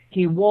tall.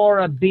 He wore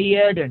a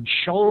beard and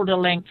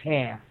shoulder-length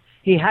hair.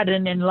 He had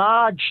an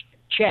enlarged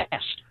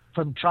chest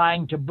from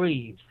trying to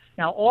breathe.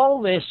 Now,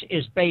 all this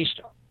is based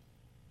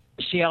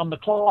on the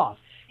cloth.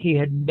 He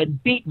had been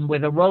beaten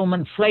with a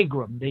Roman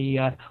flagrum,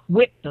 the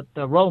whip that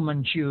the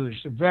Romans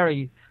used, a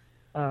very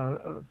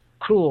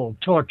cruel,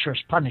 torturous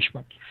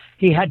punishment.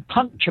 He had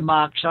puncture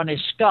marks on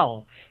his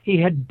skull. He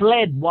had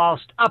bled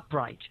whilst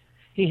upright.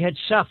 He had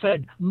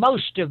suffered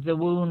most of the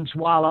wounds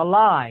while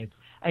alive,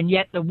 and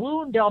yet the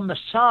wound on the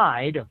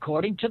side,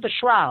 according to the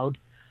shroud,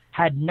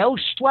 had no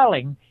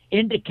swelling,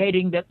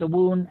 indicating that the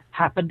wound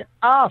happened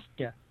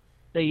after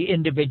the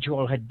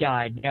individual had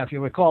died. Now, if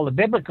you recall the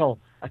biblical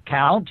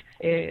account,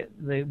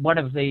 one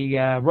of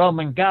the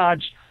Roman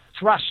guards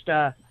thrust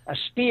a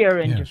spear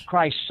into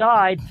Christ's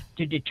side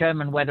to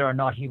determine whether or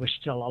not he was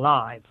still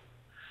alive.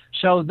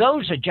 So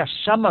those are just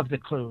some of the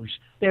clues.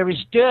 There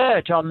is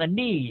dirt on the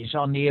knees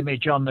on the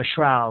image on the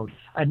shroud,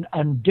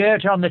 and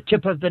dirt on the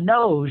tip of the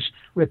nose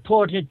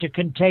reported to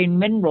contain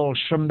minerals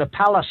from the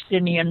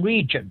Palestinian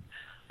region.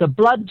 The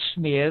blood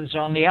smears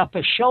on the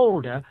upper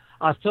shoulder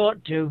are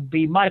thought to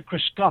be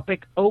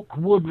microscopic oak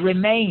wood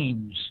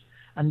remains,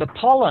 and the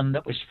pollen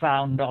that was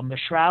found on the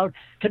shroud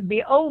could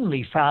be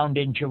only found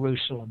in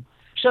Jerusalem.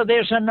 So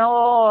there's an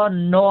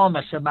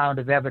enormous amount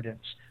of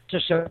evidence to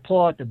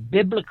support the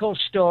biblical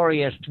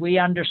story as we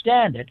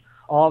understand it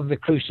of the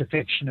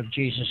crucifixion of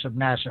Jesus of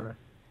Nazareth.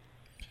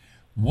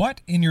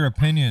 What, in your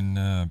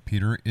opinion,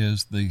 Peter,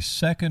 is the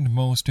second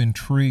most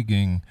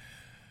intriguing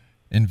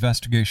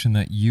investigation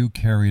that you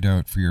carried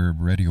out for your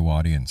radio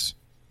audience?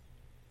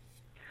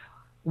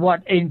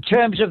 What, in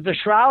terms of the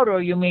shroud,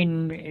 or you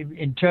mean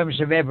in terms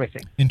of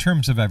everything? In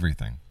terms of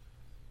everything.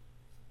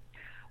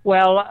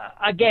 Well,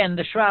 again,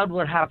 the shroud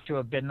would have to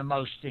have been the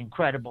most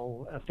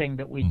incredible thing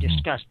that we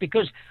discussed,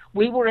 because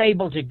we were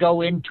able to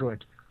go into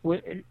it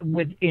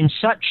with in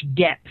such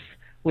depth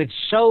with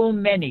so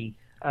many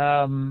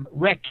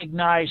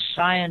recognized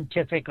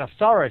scientific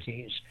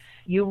authorities.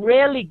 You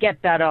rarely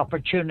get that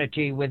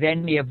opportunity with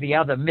any of the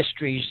other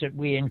mysteries that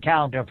we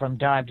encounter from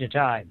time to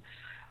time.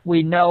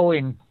 We know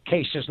in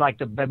cases like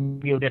the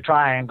Bermuda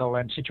Triangle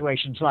and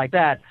situations like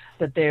that,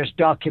 that there's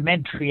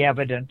documentary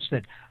evidence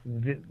that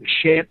the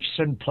ships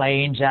and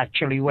planes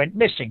actually went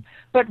missing.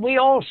 But we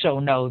also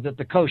know that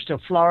the coast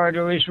of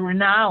Florida is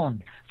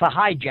renowned for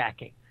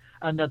hijacking,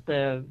 and that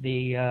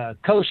the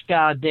Coast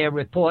Guard there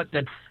report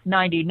that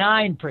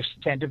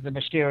 99% of the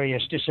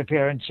mysterious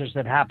disappearances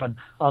that happen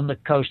on the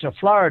coast of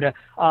Florida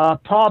are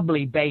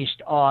probably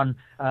based on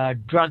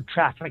drug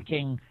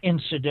trafficking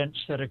incidents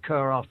that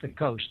occur off the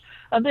coast.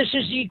 And this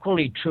is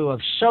equally true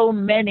of so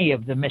many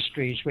of the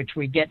mysteries which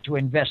we get to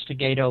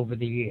investigate over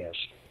the years.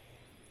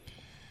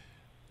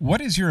 What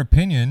is your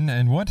opinion,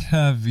 and what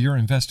have your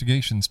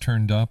investigations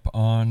turned up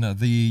on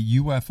the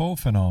UFO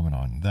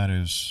phenomenon that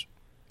is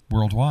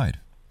worldwide?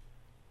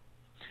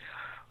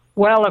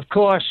 Well, of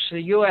course,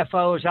 the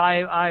UFOs,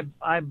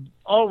 I'm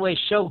always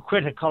so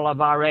critical of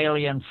our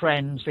alien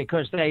friends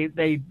because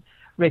they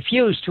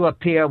refuse to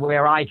appear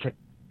where I can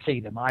see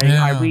them.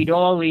 I read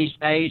all these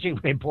amazing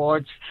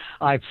reports.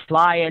 I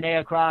fly in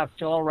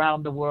aircraft all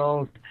around the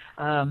world,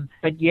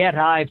 but yet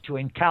I have to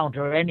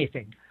encounter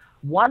anything.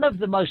 One of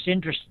the most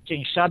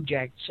interesting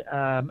subjects,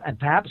 and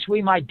perhaps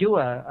we might do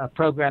a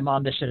program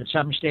on this at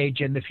some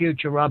stage in the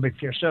future, Rob,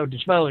 if you're so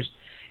disposed,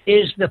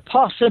 is the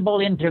possible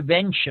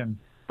intervention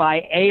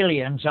by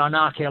aliens on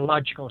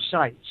archaeological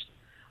sites.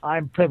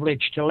 I'm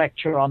privileged to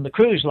lecture on the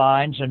cruise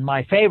lines, and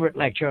my favorite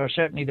lecture, or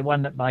certainly the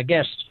one that my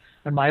guests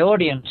and my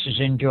audiences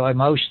enjoy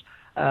most,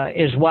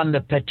 is one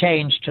that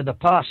pertains to the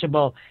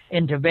possible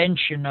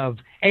intervention of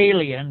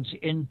aliens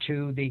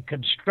into the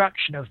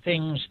construction of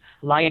things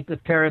like the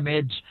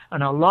pyramids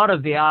and a lot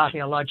of the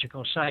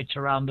archaeological sites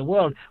around the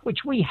world, which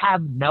we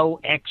have no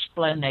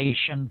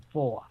explanation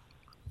for.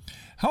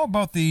 How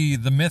about the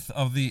myth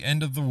of the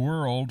end of the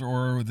world,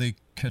 or the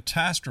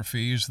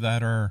catastrophes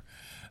that are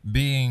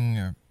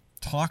being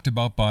talked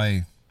about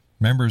by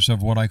members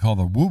of what I call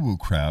the woo-woo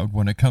crowd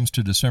when it comes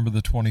to December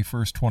the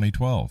 21st,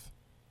 2012?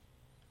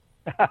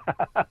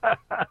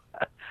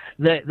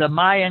 The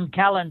Mayan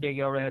calendar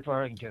you're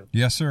referring to?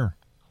 Yes, sir.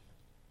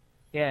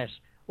 Yes.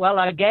 Well,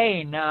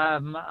 again,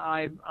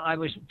 I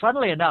was,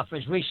 funnily enough,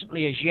 as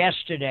recently as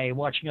yesterday,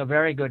 watching a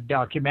very good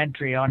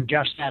documentary on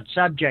just that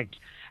subject.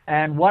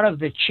 And one of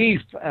the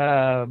chief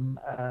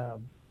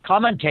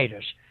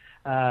commentators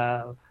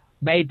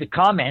made the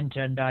comment,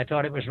 and I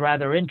thought it was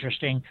rather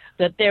interesting,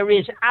 that there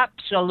is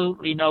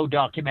absolutely no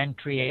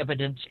documentary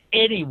evidence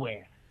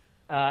anywhere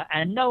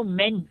and no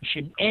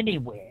mention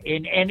anywhere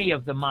in any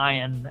of the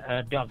Mayan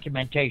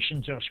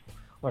documentations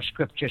or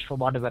scriptures, for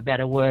want of a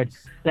better word,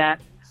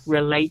 that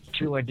relate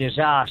to a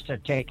disaster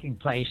taking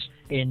place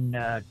in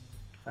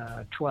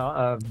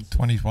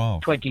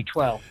 2012.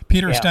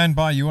 Peter, stand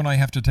by. You and I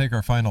have to take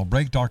our final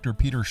break. Dr.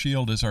 Peter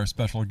Shield is our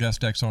special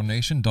guest,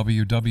 Exonation,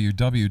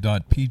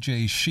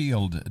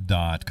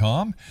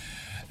 www.pjshield.com.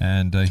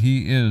 And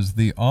he is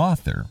the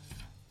author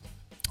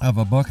of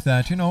a book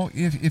that,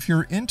 if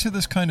you're into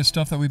this kind of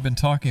stuff that we've been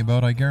talking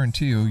about, I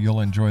guarantee you'll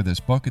enjoy this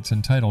book. It's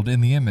entitled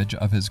In the Image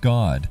of His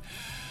God.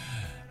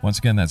 Once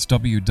again, that's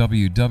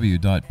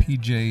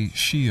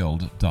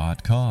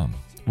www.pjshield.com.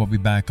 We'll be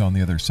back on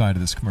the other side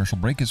of this commercial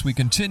break as we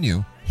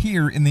continue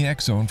here in the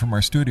X Zone from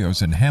our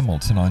studios in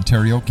Hamilton,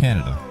 Ontario,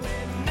 Canada.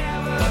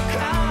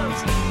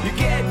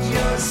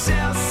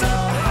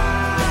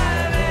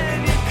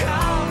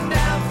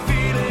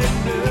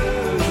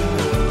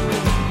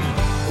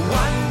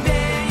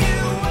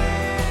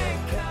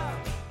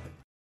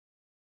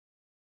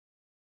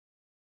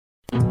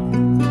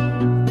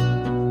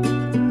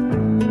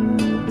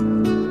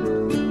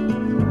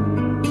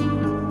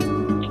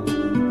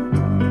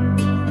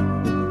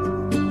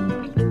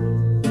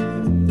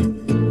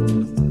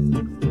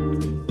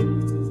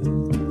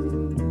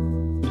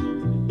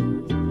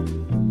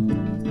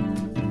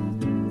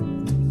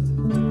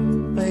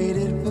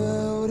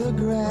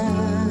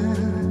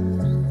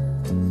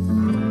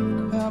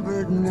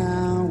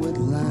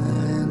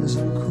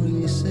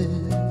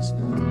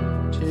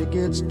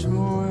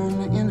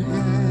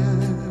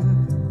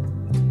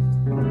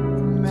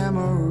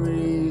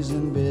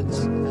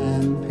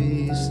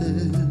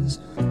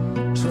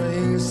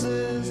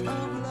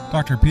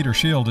 Dr. Peter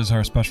Shield is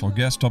our special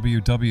guest,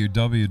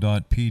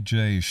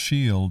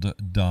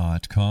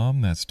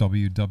 www.pjshield.com. That's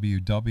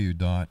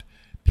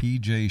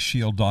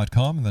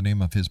www.pjshield.com, and the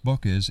name of his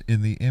book is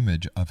In the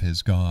Image of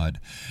His God.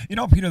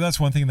 Peter, that's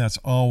one thing that's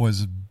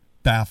always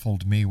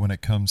baffled me when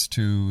it comes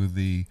to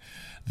the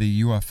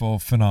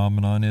UFO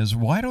phenomenon is,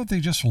 why don't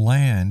they just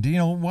land?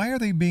 Why are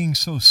they being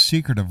so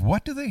secretive?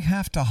 What do they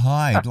have to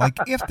hide? Like,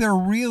 if they're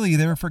really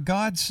there, for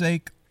God's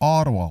sake,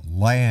 Ottawa,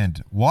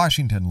 land.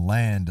 Washington,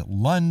 land.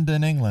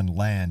 London, England,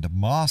 land.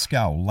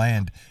 Moscow,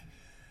 land.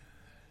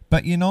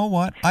 But you know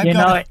what?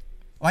 I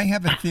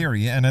have a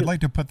theory, and I'd like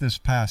to put this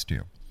past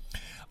you.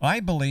 I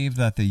believe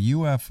that the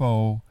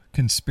UFO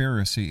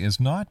conspiracy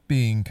is not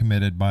being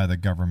committed by the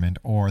government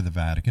or the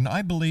Vatican.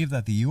 I believe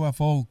that the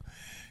UFO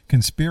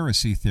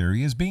conspiracy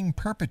theory is being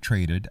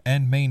perpetrated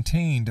and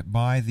maintained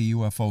by the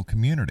UFO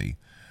community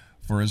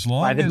for as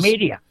long as... By the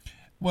media.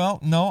 Well,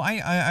 no,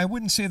 I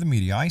wouldn't say the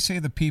media. I say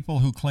the people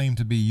who claim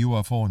to be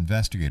UFO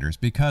investigators,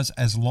 because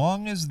as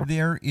long as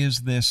there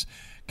is this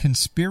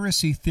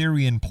conspiracy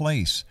theory in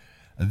place,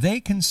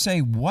 they can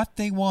say what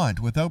they want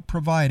without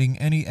providing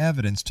any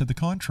evidence to the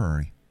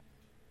contrary.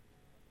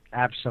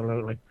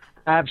 Absolutely.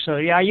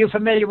 Absolutely. Are you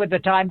familiar with the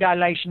time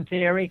dilation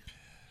theory?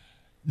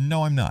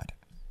 No, I'm not.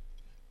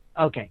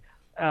 Okay.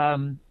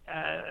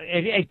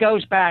 It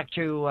goes back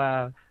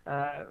to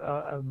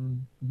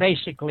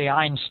basically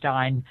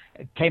Einstein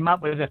came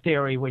up with a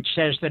theory which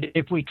says that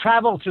if we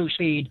travel through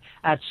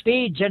at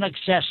speeds in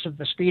excess of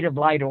the speed of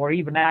light, or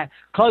even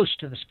close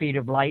to the speed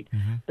of light,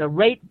 the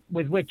rate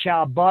with which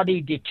our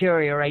body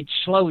deteriorates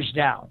slows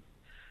down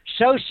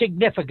so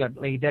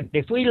significantly that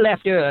if we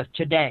left Earth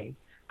today,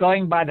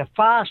 going by the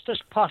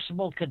fastest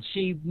possible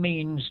conceived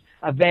means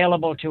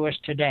available to us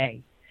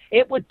today,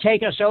 it would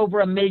take us over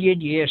 1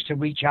 million years to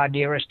reach our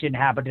nearest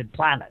inhabited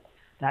planet,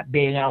 that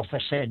being Alpha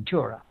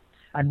Centauri.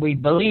 And we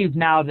believe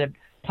now that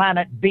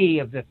planet B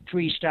of the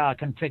 3-star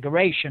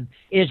configuration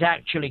is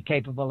actually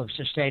capable of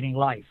sustaining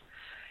life.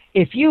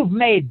 If you've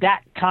made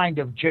that kind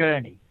of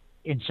journey,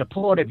 in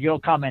support of your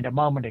comment a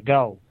moment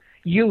ago,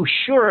 you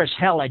sure as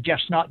hell are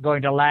just not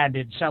going to land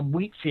in some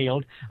wheat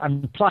field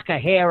and pluck a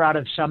hair out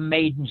of some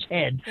maiden's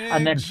head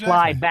and then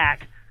fly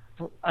back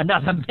for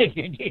another 1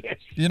 million years.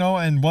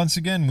 And once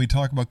again, we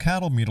talk about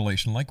cattle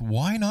mutilation. Like,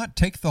 why not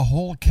take the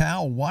whole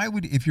cow? Why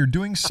would, if you're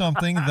doing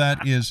something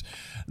that is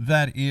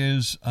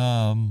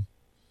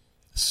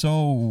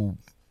so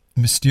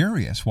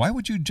mysterious, why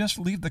would you just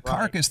leave the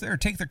carcass there?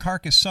 Take the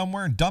carcass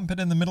somewhere and dump it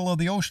in the middle of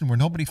the ocean where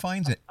nobody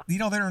finds it.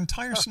 Their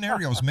entire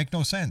scenarios make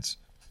no sense.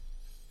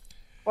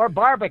 Or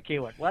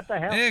barbecue it. What the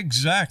hell?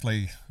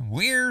 Exactly.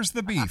 Where's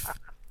the beef?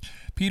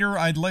 Peter,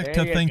 I'd like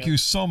to thank you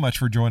so much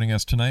for joining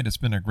us tonight. It's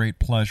been a great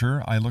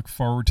pleasure. I look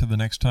forward to the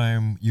next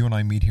time you and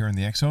I meet here in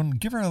the X Zone.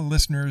 Give our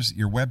listeners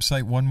your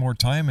website one more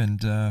time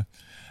and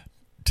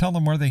tell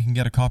them where they can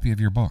get a copy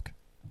of your book.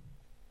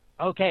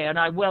 Okay, and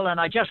I will. And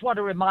I just want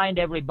to remind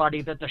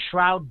everybody that the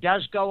Shroud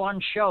does go on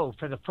show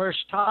for the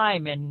first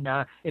time in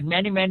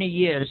many, many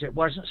years. It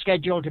wasn't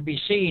scheduled to be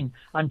seen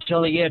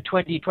until the year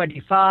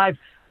 2025.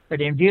 But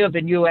in view of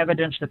the new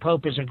evidence, the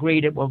Pope has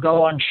agreed it will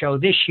go on show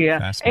this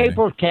year,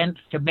 April 10th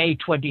to May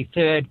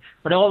 23rd.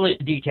 But all the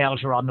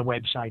details are on the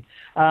website.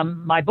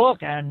 My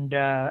book, and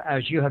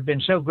as you have been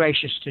so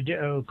gracious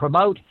to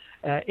promote,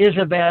 is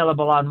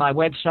available on my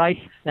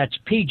website. That's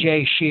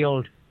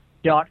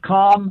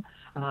pjshield.com.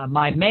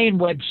 My main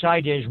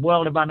website is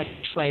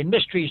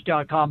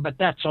worldofunexplainedmysteries.com, but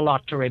that's a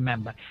lot to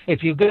remember.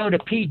 If you go to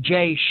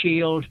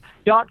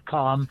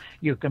pjshield.com,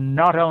 you can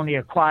not only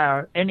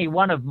acquire any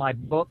one of my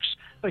books,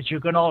 but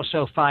you can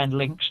also find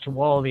links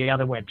to all the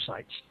other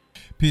websites.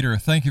 Peter,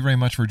 thank you very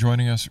much for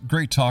joining us.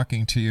 Great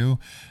talking to you.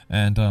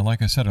 And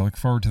like I said, I look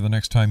forward to the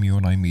next time you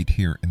and I meet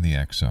here in the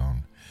X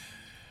Zone.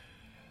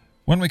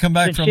 When we come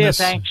back from this...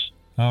 Thanks.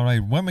 All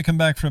right. When we come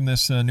back from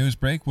this news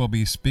break, we'll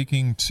be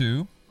speaking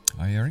to...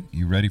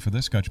 You ready for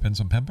this? Got your pens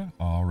and paper?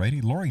 All righty.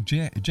 Lori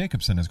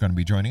Jacobson is going to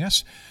be joining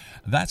us.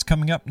 That's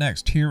coming up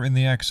next here in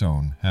the X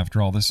Zone.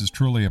 After all, this is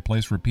truly a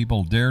place where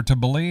people dare to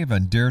believe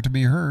and dare to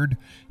be heard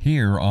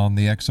here on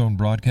the X Zone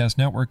Broadcast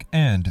Network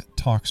and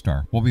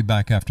Talkstar. We'll be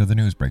back after the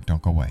news break.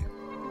 Don't go away.